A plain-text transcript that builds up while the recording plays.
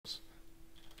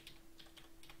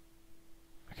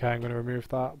Okay, I'm going to remove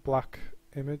that black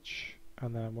image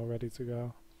and then we're ready to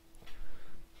go.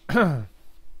 Have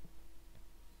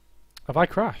I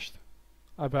crashed?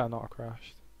 I better not have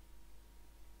crashed.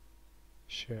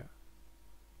 Shit.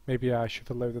 Maybe I should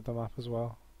have loaded the map as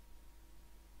well.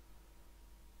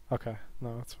 Okay,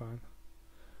 no, that's fine.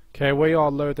 Okay, we are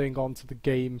loading onto the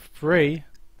game 3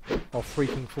 of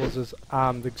FreakingFluzzers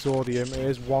and Exordium. It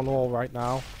is 1-1 right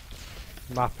now.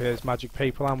 The map is Magic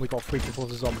Paperland. We've got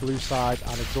FreakingFluzzers on blue side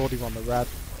and Exordium on the red.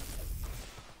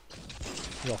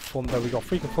 We got Thunder. We got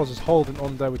FreakingFluzzers holding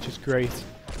under, which is great.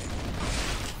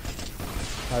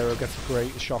 Pyro gets a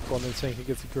great shotgun, and Insane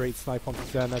gets a great snipe onto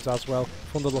Zenez as well.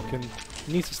 Thunder looking,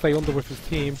 he needs to stay under with his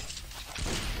team.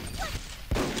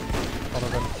 One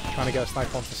of them trying to get a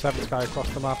snipe onto Seven Sky across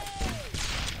the map.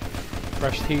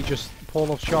 Fresh T just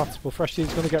pulling up shots, but Fresh T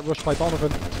is going to get rushed by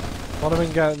Donovan.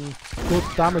 Donovan getting good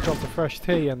damage onto Fresh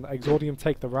T, and Exordium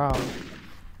take the round.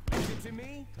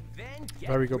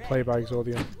 Very good play by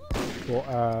Exordium. But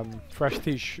Fresh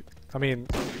T,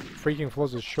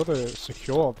 FreakingFluzzers should have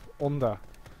secured under.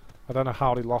 I don't know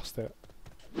how they lost it.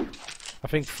 I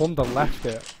think Thunder left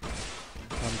it,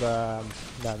 and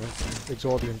then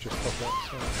Exordium just took it.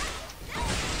 So.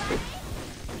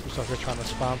 Just like they're trying to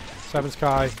spam. Seven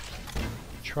Sky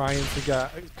trying to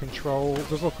get control.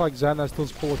 Does look like Zenez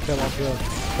does pull a kill on here.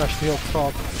 Fresh T up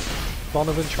top.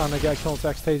 Donovan trying to get a kill onto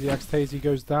Xtazy. Xtazy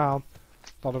goes down.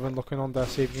 Donovan looking on there,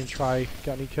 see if he can try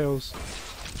get any kills.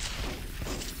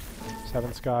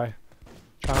 Seven Sky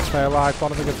trying to stay alive.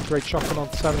 Donovan gets a great shotgun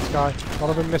onto Seven Sky.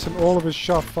 Donovan missing all of his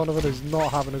shots. Donovan is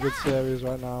not having a good series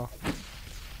right now.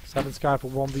 Seven Sky for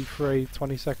 1v3,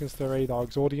 20 seconds to radar.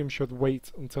 Exordium should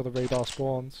wait until the radar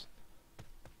spawns.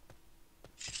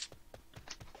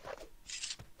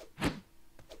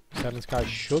 Seven Sky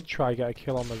should try get a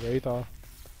kill on the radar.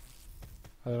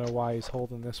 I don't know why he's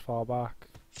holding this far back.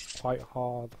 It's quite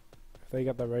hard. If they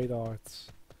get the radar,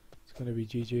 it's going to be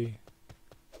GG.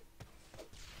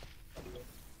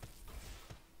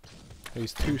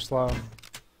 He's too slow.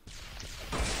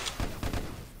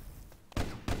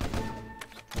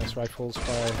 Nice rifles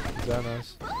by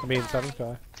Zenez. I mean, Seven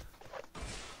Sky.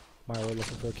 Myro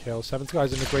looking for a kill. Seven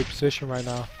Sky's in a great position right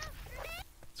now.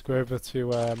 Let's go over to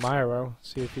Myro,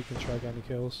 see if he can try to get any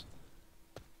kills.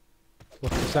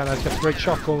 Look at Zenez, gets a great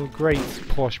shotgun, great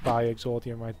push by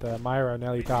Exordium right there. Myro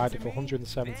nearly died with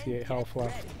 178 health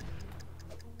left.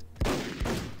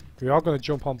 We are going to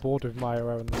jump on board with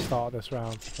Myro in the start of this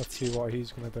round. Let's see what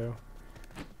he's going to do.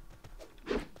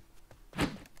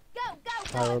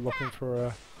 Myro looking for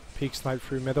a peek snipe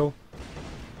through middle.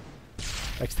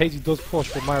 Xtazy does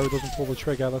push, but Myro doesn't pull the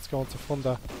trigger. Let's go on to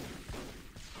Thunder.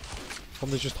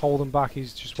 Thunder's just holding back.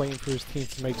 He's just waiting for his team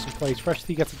to make some plays. Fresh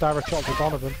T gets a direct shot to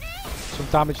Donovan. Some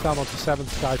damage down onto Seven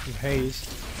Sky from Hayes.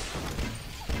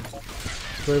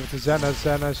 Go over to Zenez.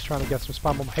 Zenez trying to get some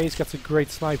spam on. Hayes gets a great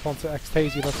snipe onto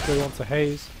Xtazy. Let's go on to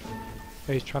Hayes.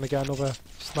 Hayes trying to get another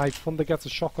snipe. Thunder gets a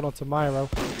shotgun onto Myro.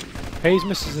 Hayes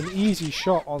misses an easy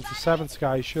shot onto Seven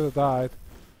Sky. He should have died.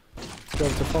 Let's go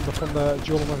over to Thunder. Thunder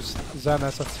dueling with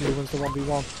Zenez. Let's see who wins the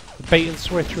 1v1. The bait and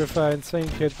switch with Insane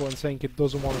Kid, but Insane Kid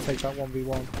doesn't want to take that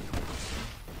 1v1.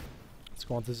 Let's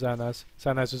go on to Zenez.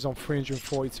 Zenez is on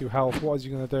 342 health. What is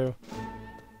he going to do?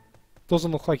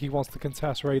 Doesn't look like he wants to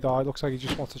contest radar. It looks like he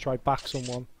just wants to try back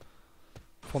someone.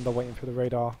 Thunder waiting for the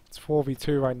radar. It's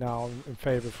 4v2 right now in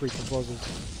favour of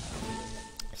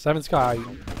FreakingFluzzers. Seven Sky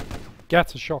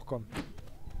gets a shotgun.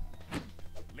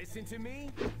 Listen to me,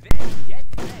 then get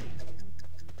ready.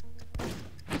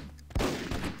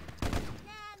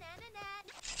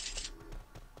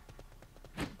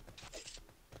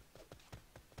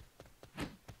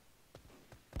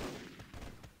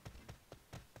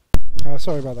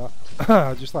 Sorry about that.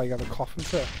 I just like had a coughing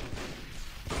fit.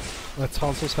 My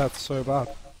tonsils hurt so bad.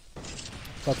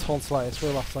 That tonsillitis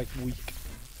will last like a week.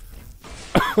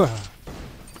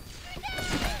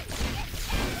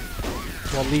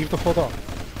 So I'll leave the hood on.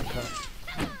 Okay.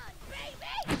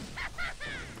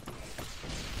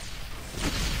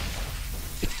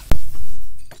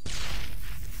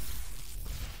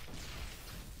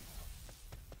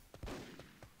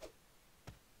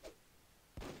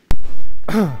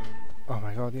 Oh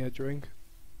my god, yeah, drink.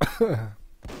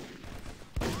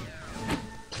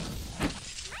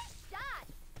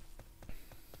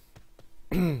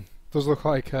 Does look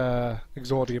like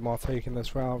Exordium are taking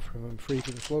this round from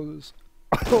FreakingFluzzers.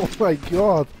 Oh my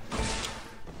god!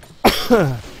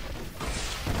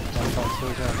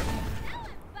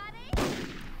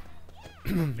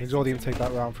 Exordium take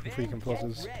that round from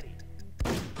FreakingFluzzers.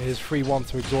 It is 3-1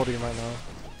 to Exordium right now.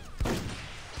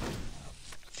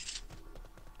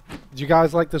 Do you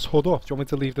guys like this HUD up? Do you want me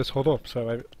to leave this HUD up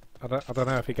so I don't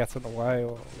know if he gets in the way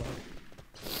or...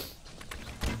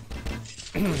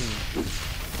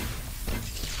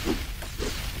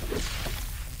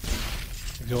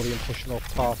 Exordium pushing up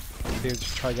top. He'll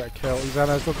just try to get a kill.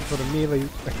 Xenos looking for the melee.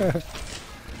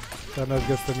 Xenos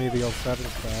gets the melee on 7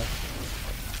 star.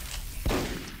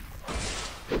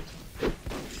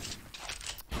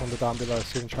 Thunder down below,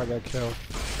 so he can try to get a kill.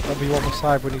 That'll be one more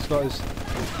side when he's got his...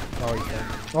 Oh, he's dead.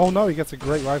 Oh no, he gets a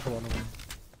great rifle on him.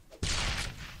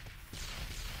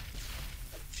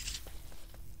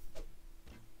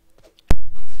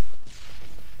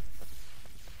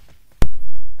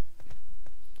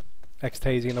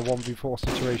 Extasy in a 1v4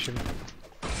 situation.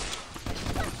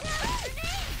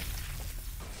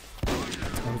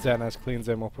 And Xenos cleans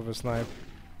him up with a snipe.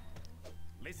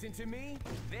 Listen to me,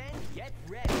 then get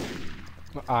ready.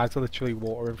 My eyes are literally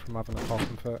watering from having a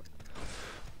coughing fit.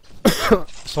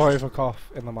 Sorry if I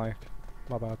cough in the mic.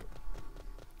 My bad.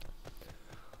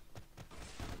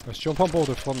 Let's jump on board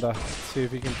with Thunder. See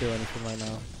if he can do anything right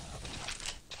now.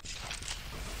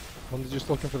 Thunder just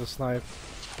looking for the snipe.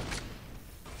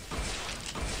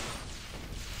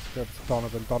 Go to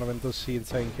Donovan. Donovan does see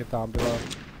Insane Kid down below.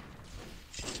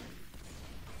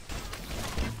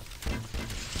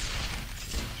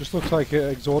 Just looks like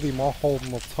Exordium are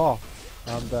holding up top,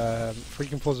 and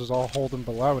FreakingFluzzers are holding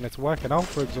below, and it's working out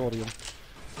for Exordium.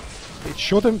 It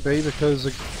shouldn't be, because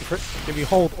if you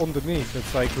hold underneath,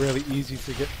 it's like really easy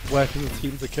to work as a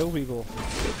team to kill people.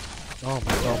 Oh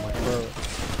my god, my throat.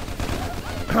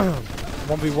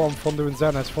 1v1 Thunder and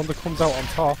Xenos. Thunder comes out on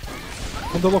top.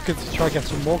 Thunder looking to try and get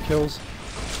some more kills.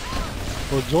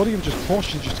 But Exordium just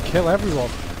push and just kill everyone.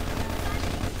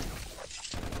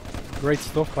 Great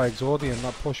stuff by Exordium.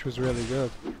 That push was really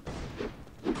good.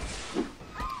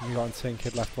 We got Insane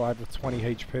Kid left alive with 20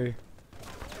 HP.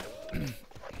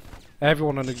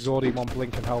 Everyone on Exordium on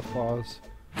blinking health bars.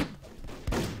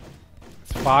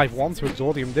 It's 5-1 to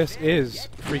Exordium. This is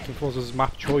FreakingFluzzers'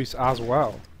 map choice as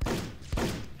well.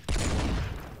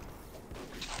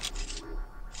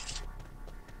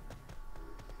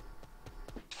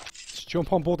 Let's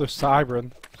jump on board with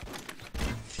Siren.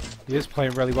 He is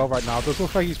playing really well right now. It does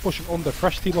look like he's pushing under.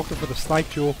 Fresh T looking for the snipe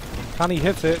duel. Can he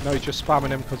hit it? No, he's just spamming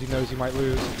him because he knows he might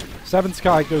lose. 7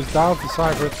 Sky goes down to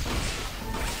Siren.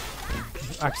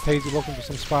 Extasy looking for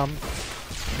some spam.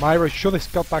 Myro should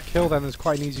have got that kill then. There's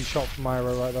quite an easy shot from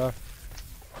Myro right there.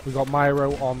 We've got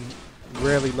Myro on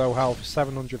really low health,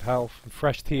 700 health. And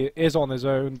Fresh T is on his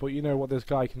own, but you know what this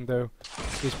guy can do.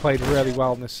 He's played really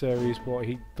well in this series, but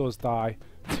he does die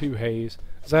to Haze.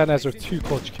 Xenos with 2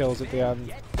 clutch kills at the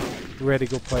end. Really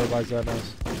good play by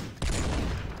Xenos.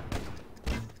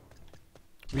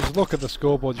 If you just look at the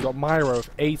scoreboard, you've got Myro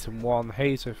with 8-1,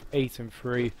 Haze with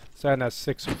 8-3, Xenos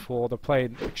 6-4. They're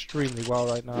playing extremely well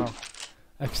right now.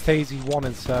 Extasy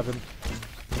 1-7.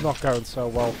 It's not going so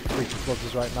well for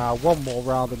FreakingFluzzers right now. One more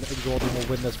round and Exordium will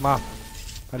win this map.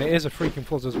 And it is a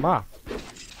FreakingFluzzers map.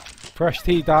 Fresh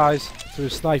T dies to a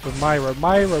snipe of Myro.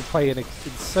 Myro playing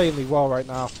insanely well right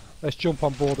now. Let's jump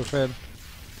on board with him.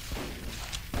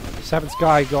 7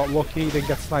 Sky got lucky, didn't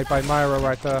get sniped by Myro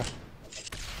right there.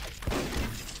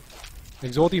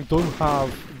 Exordium do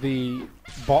have the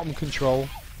bottom control.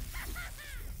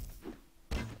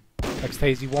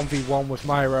 Extasy 1v1 with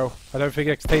Myro. I don't think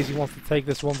Extasy wants to take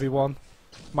this 1v1.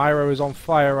 Myro is on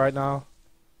fire right now.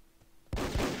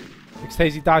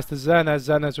 Extasy dies to Xenos.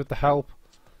 Xenos with the help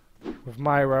with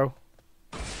Myro.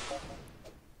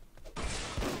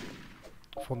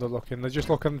 Thunder looking. They're just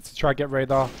looking to try and get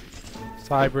radar.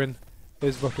 Cybrin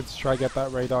is looking to try and get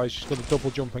that radar. He's just going to double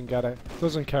jump and get it.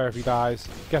 Doesn't care if he dies.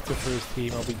 Gets it through his team.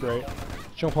 It'll be great.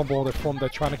 Jump on board with Thunder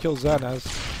trying to kill Xenos.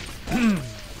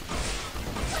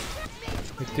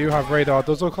 They do have radar. It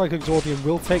does look like Exordium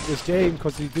will take this game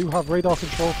because they do have radar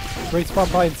control. Great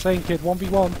spam by Insane Kid.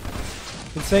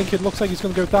 1v1. Insane Kid looks like he's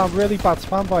going to go down. Really bad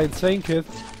spam by Insane Kid.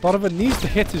 Donovan needs to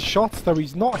hit his shots though.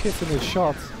 He's not hitting his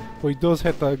shots. But he does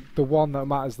hit the one that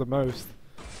matters the most.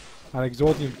 And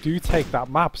Exordium do take that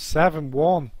map.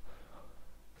 7-1.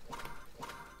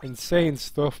 Insane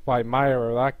stuff by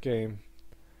Myro that game.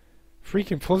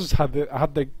 FreakingFluzzers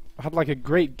had like a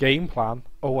great game plan.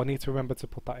 Oh, I need to remember to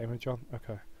put that image on.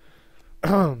 Okay.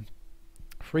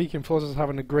 FreakingFluzzers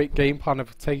having a great game plan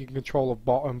of taking control of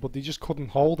bottom, but they just couldn't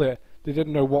hold it. They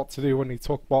didn't know what to do when he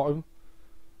took bottom.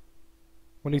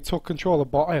 When he took control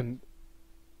of bottom,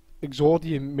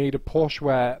 Exordium made a push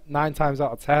where 9 times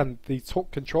out of 10 they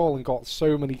took control and got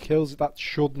so many kills. That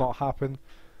should not happen.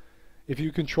 If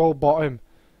you control bottom,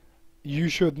 you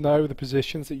should know the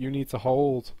positions that you need to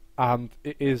hold, and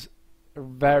it is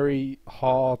very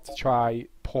hard to try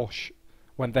push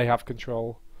when they have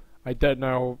control. I don't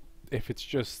know if it's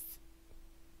just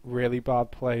really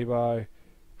bad play by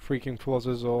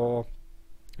FreakingFluzzers, or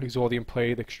Exordium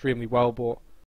played extremely well, but